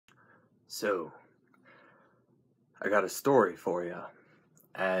So, I got a story for you,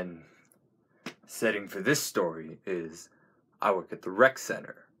 and setting for this story is I work at the rec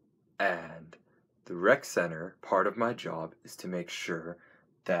center, and the rec center, part of my job is to make sure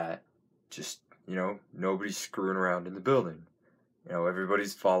that nobody's screwing around in the building.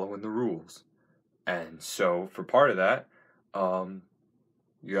 Everybody's following the rules. And so, for part of that,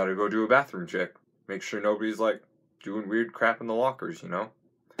 you gotta go do a bathroom check. Make sure nobody's, doing weird crap in the lockers,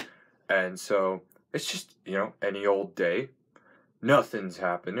 And so, it's just, any old day. Nothing's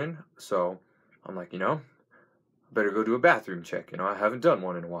happening. So, I'm like, I better go do a bathroom check. I haven't done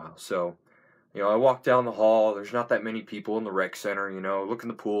one in a while. So, I walk down the hall. There's not that many people in the rec center, look in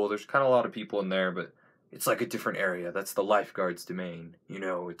the pool. There's kind of a lot of people in there, but it's like a different area. That's the lifeguard's domain.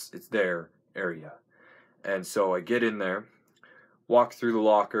 It's their area. And so I get in there, walk through the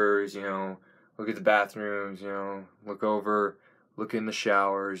lockers, look at the bathrooms, look over, look in the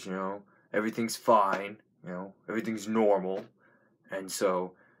showers, everything's fine, everything's normal. And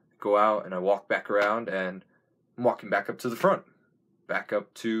so go out and I walk back around and I'm walking back up to the front, back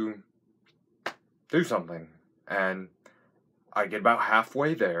up to do something. And I get about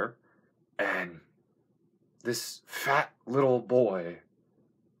halfway there and this fat little boy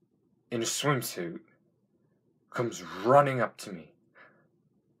in a swimsuit comes running up to me.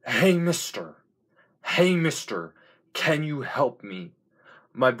 Hey mister, can you help me?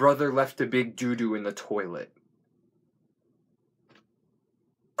 My brother left a big doo-doo in the toilet.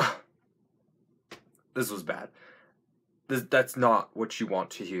 This was bad. That's not what you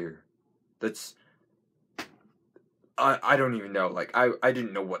want to hear. I don't even know. I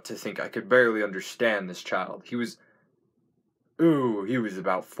didn't know what to think. I could barely understand this child. He was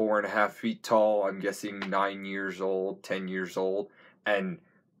about 4.5 feet tall. I'm guessing 9 years old, 10 years old, and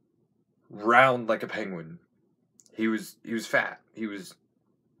round like a penguin. He was fat. He was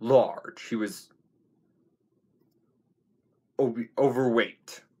large. He was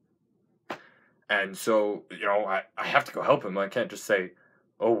overweight. And so, I have to go help him. I can't just say,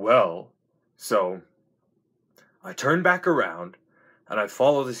 oh well. So I turn back around and I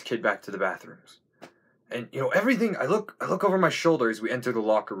follow this kid back to the bathrooms. And, everything, I look over my shoulder as we enter the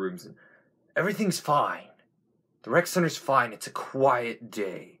locker rooms, and everything's fine. The rec center's fine. It's a quiet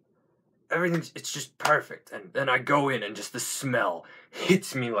day. It's just perfect. And then I go in, and just the smell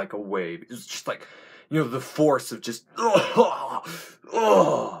hits me like a wave. It's just like, the force of just,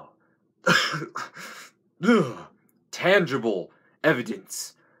 tangible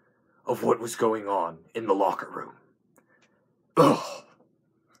evidence of what was going on in the locker room.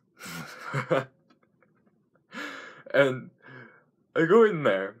 And I go in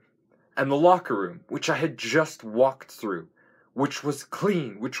there, and the locker room, which I had just walked through, which was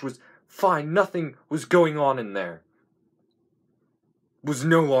clean, which was fine, nothing was going on in there, was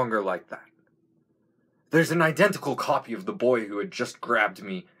no longer like that. There's an identical copy of the boy who had just grabbed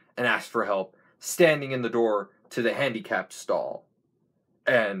me and asked for help, standing in the door to the handicapped stall.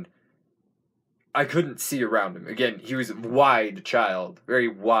 And I couldn't see around him. Again, he was a wide child, very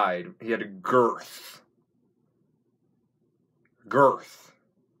wide. He had a girth.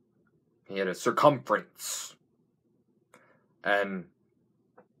 He had a circumference. And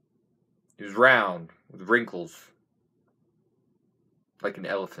he was round, with wrinkles. Like an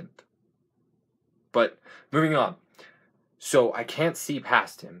elephant. But, moving on. So, I can't see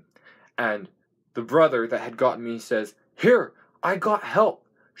past him. And the brother that had gotten me says, "Here, I got help.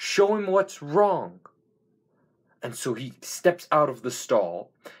 Show him what's wrong." And so he steps out of the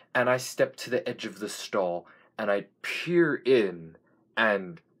stall, and I step to the edge of the stall, and I peer in,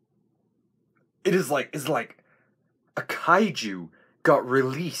 and it's like a kaiju got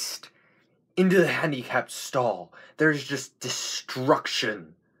released into the handicapped stall. There's just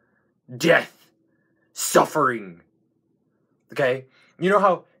destruction, death, suffering. Okay? You know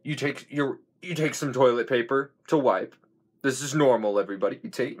how you take some toilet paper to wipe. This is normal, everybody.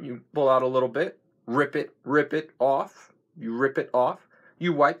 You pull out a little bit, rip it off. You rip it off.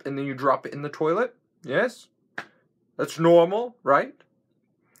 You wipe, and then you drop it in the toilet. Yes? That's normal, right?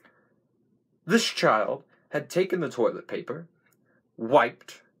 This child had taken the toilet paper,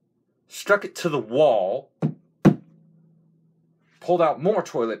 wiped, stuck it to the wall, pulled out more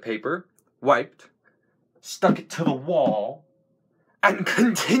toilet paper, wiped, stuck it to the wall, and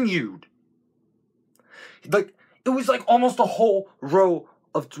continued. It was like almost a whole roll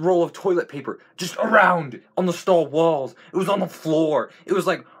of toilet paper just around on the stall walls. It was on the floor. It was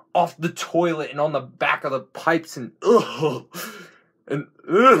like off the toilet and on the back of the pipes and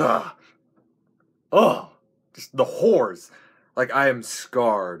just the whores. I am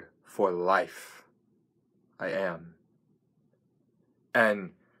scarred for life. I am.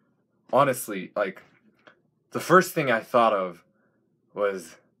 And honestly, like, the first thing I thought of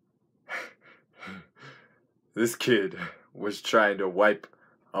was this kid was trying to wipe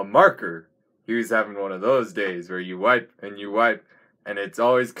a marker. He was having one of those days where you wipe, and it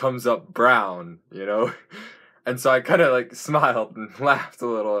always comes up brown, you know? And so I kind of, like, smiled and laughed a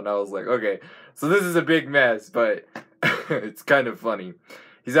little, and I was like, okay, so this is a big mess, but it's kind of funny.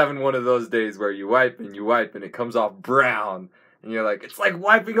 He's having one of those days where you wipe, and it comes off brown, and you're like, it's like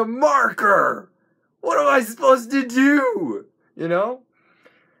wiping a marker! What am I supposed to do? You know?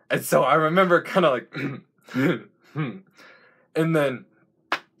 And so I remember kind of like, and then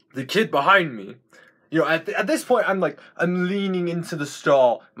the kid behind me, you know, at this point, I'm leaning into the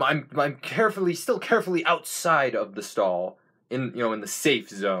stall. I'm still carefully outside of the stall, in the safe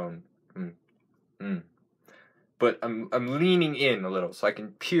zone. But I'm leaning in a little so I can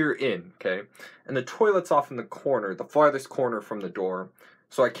peer in, okay? And the toilet's off in the corner, the farthest corner from the door,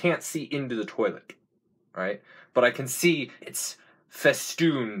 so I can't see into the toilet, right? But I can see it's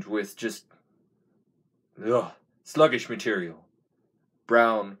festooned with just sluggish material.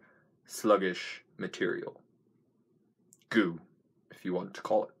 Brown, sluggish material. Goo, if you want to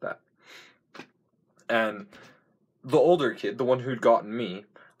call it that. And the older kid, the one who'd gotten me,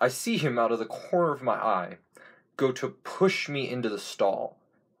 I see him out of the corner of my eye go to push me into the stall.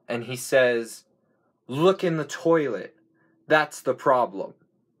 And he says, "Look in the toilet. That's the problem."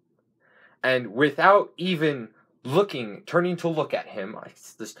 And without even turning to look at him, I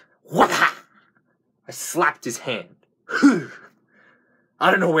slapped his hand.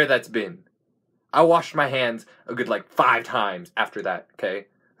 I don't know where that's been. I washed my hands a good 5 times after that, okay?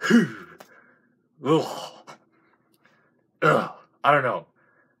 Ugh. I don't know.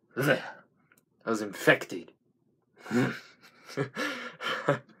 I was infected.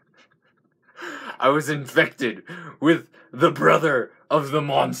 I was infected with the brother of the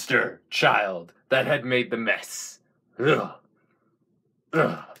monster child that had made the mess. Ugh.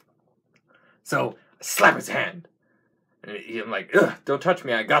 So, I slap his hand. And I'm like, ugh, don't touch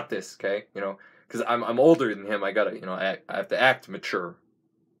me, I got this, okay? Because I'm older than him, I gotta, I have to act mature.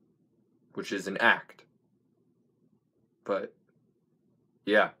 Which is an act. But,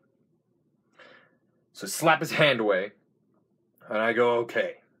 yeah. So slap his hand away, and I go,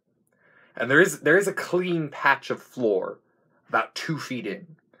 okay. And there is a clean patch of floor about 2 feet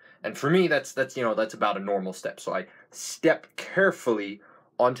in. And for me, that's about a normal step. So I step carefully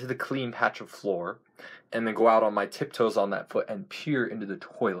onto the clean patch of floor, and then go out on my tiptoes on that foot and peer into the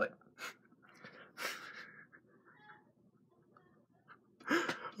toilet.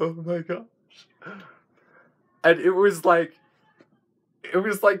 Oh my gosh. And it was like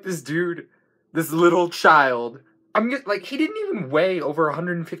this dude, this little child. He didn't even weigh over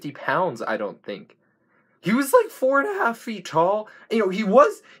 150 pounds, I don't think. He was 4.5 feet tall. He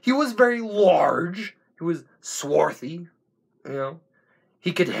was very large. He was swarthy,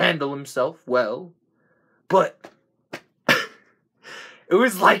 He could handle himself well. But it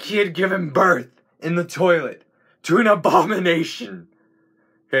was like he had given birth in the toilet to an abomination.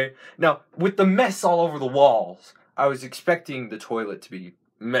 Okay? Now, with the mess all over the walls, I was expecting the toilet to be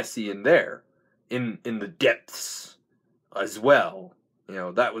messy in there. In the depths as well.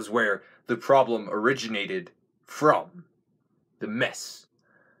 That was where the problem originated from. The mess.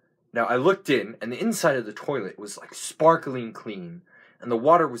 Now, I looked in, and the inside of the toilet was sparkling clean, and the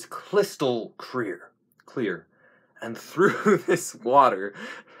water was crystal clear. And through this water,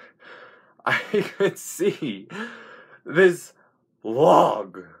 I could see this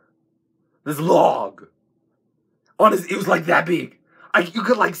log. Honestly, it was that big. You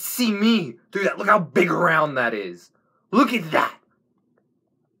could see me through that. Look how big around that is. Look at that.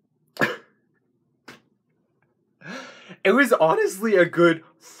 It was honestly a good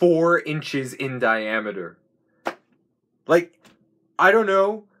 4 inches in diameter. I don't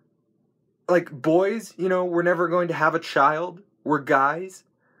know. Boys, we're never going to have a child. We're guys.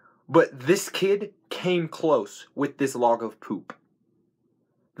 But this kid came close with this log of poop.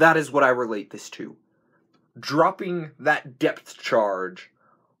 That is what I relate this to. Dropping that depth charge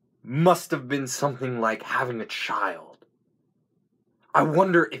must have been something like having a child. I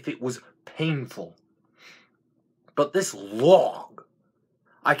wonder if it was painful. But this log,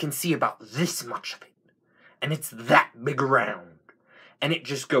 I can see about this much of it. And it's that big around. And it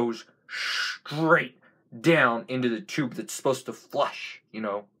just goes straight down into the tube that's supposed to flush,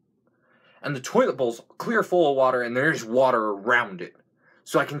 And the toilet bowl's clear full of water, and there's water around it.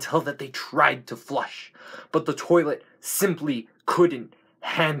 So I can tell that they tried to flush. But the toilet simply couldn't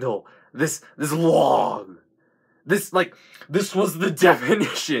handle this log. This was the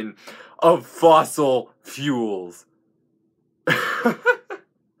definition of fossil fuels.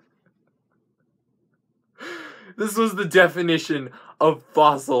 This was the definition of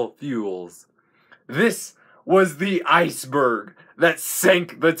fossil fuels. This was the iceberg that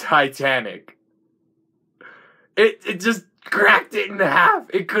sank the Titanic. It just cracked it in half.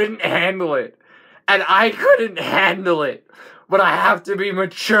 It couldn't handle it. And I couldn't handle it. But I have to be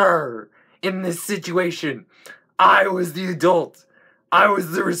mature in this situation. I was the adult. I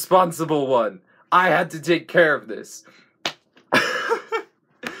was the responsible one. I had to take care of this.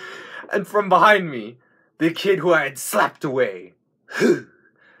 And from behind me, the kid who I had slapped away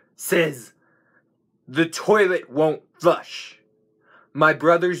says, "The toilet won't flush. My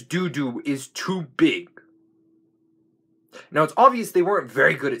brother's doo-doo is too big." Now, it's obvious they weren't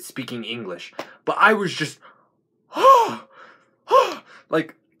very good at speaking English, but I was just,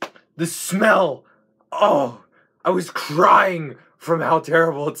 like, the smell, I was crying from how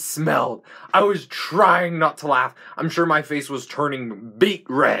terrible it smelled. I was trying not to laugh. I'm sure my face was turning beet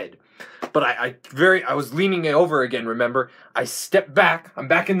red. But I was leaning it over again, remember? I stepped back. I'm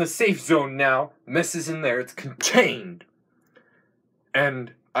back in the safe zone now. Mess is in there. It's contained.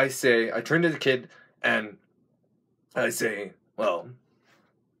 And I turn to the kid, and I say, "Well,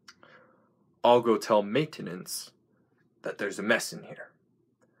 I'll go tell maintenance that there's a mess in here.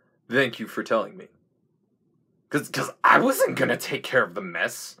 Thank you for telling me." Because I wasn't gonna take care of the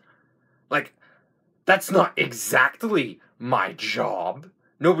mess. Like, that's not exactly my job.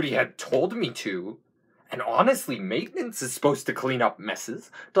 Nobody had told me to. And honestly, maintenance is supposed to clean up messes.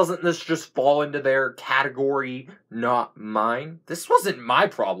 Doesn't this just fall into their category, not mine? This wasn't my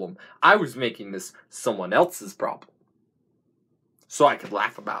problem. I was making this someone else's problem. So I could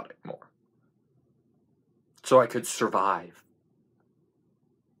laugh about it more. So I could survive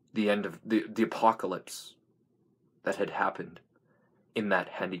the end of the apocalypse that had happened in that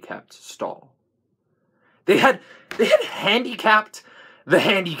handicapped stall. They had handicapped the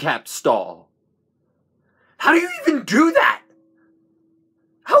handicapped stall. How do you even do that?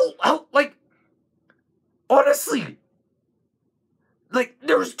 How, like, honestly, like,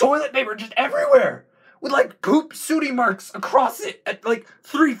 there was toilet paper just everywhere, with, like, poop sooty marks across it at, like,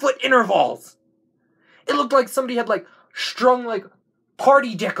 3-foot intervals. It looked like somebody had, like, strung, like,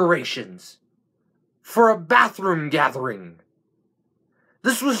 party decorations for a bathroom gathering.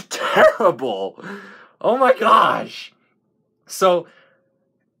 This was terrible. Oh my gosh. So,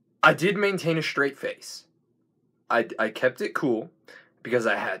 I did maintain a straight face. I kept it cool because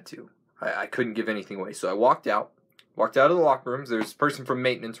I had to. I couldn't give anything away. So I walked out of the locker rooms. There's a person from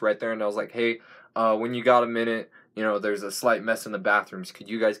maintenance right there, and I was like, "Hey, when you got a minute, you know, there's a slight mess in the bathrooms. Could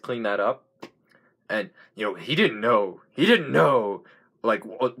you guys clean that up?" And, you know, he didn't know, like,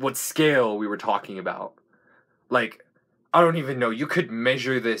 what scale we were talking about. Like, I don't even know. You could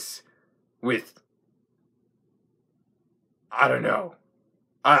measure this with, I don't know.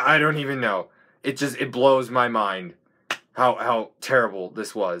 I don't even know. It blows my mind how terrible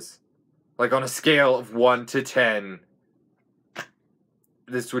this was. Like, on a scale of 1 to 10,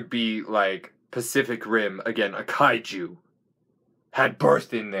 this would be like Pacific Rim, again, a kaiju had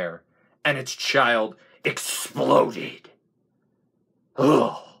birth in there, and its child exploded.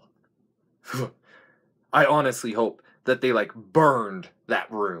 Ugh. I honestly hope that they, like, burned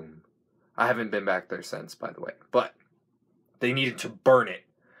that room. I haven't been back there since, by the way, but they needed to burn it.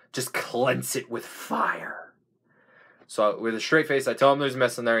 Just cleanse it with fire. So with a straight face, I tell him there's a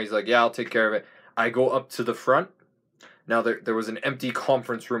mess in there. He's like, "Yeah, I'll take care of it." I go up to the front. Now, there was an empty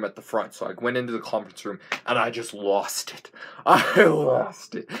conference room at the front. So I went into the conference room, and I just lost it. I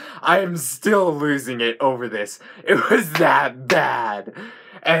lost it. I am still losing it over this. It was that bad.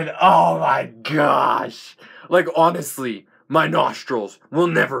 And oh my gosh. Like, honestly, my nostrils will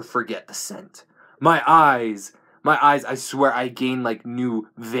never forget the scent. My eyes, I swear I gained, like, new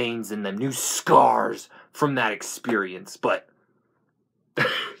veins in them, new scars from that experience, but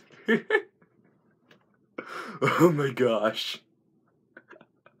oh my gosh.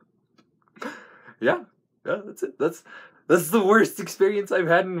 Yeah, that's it. That's the worst experience I've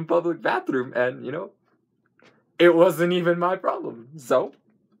had in a public bathroom, and, you know, it wasn't even my problem. So,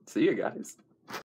 see you guys.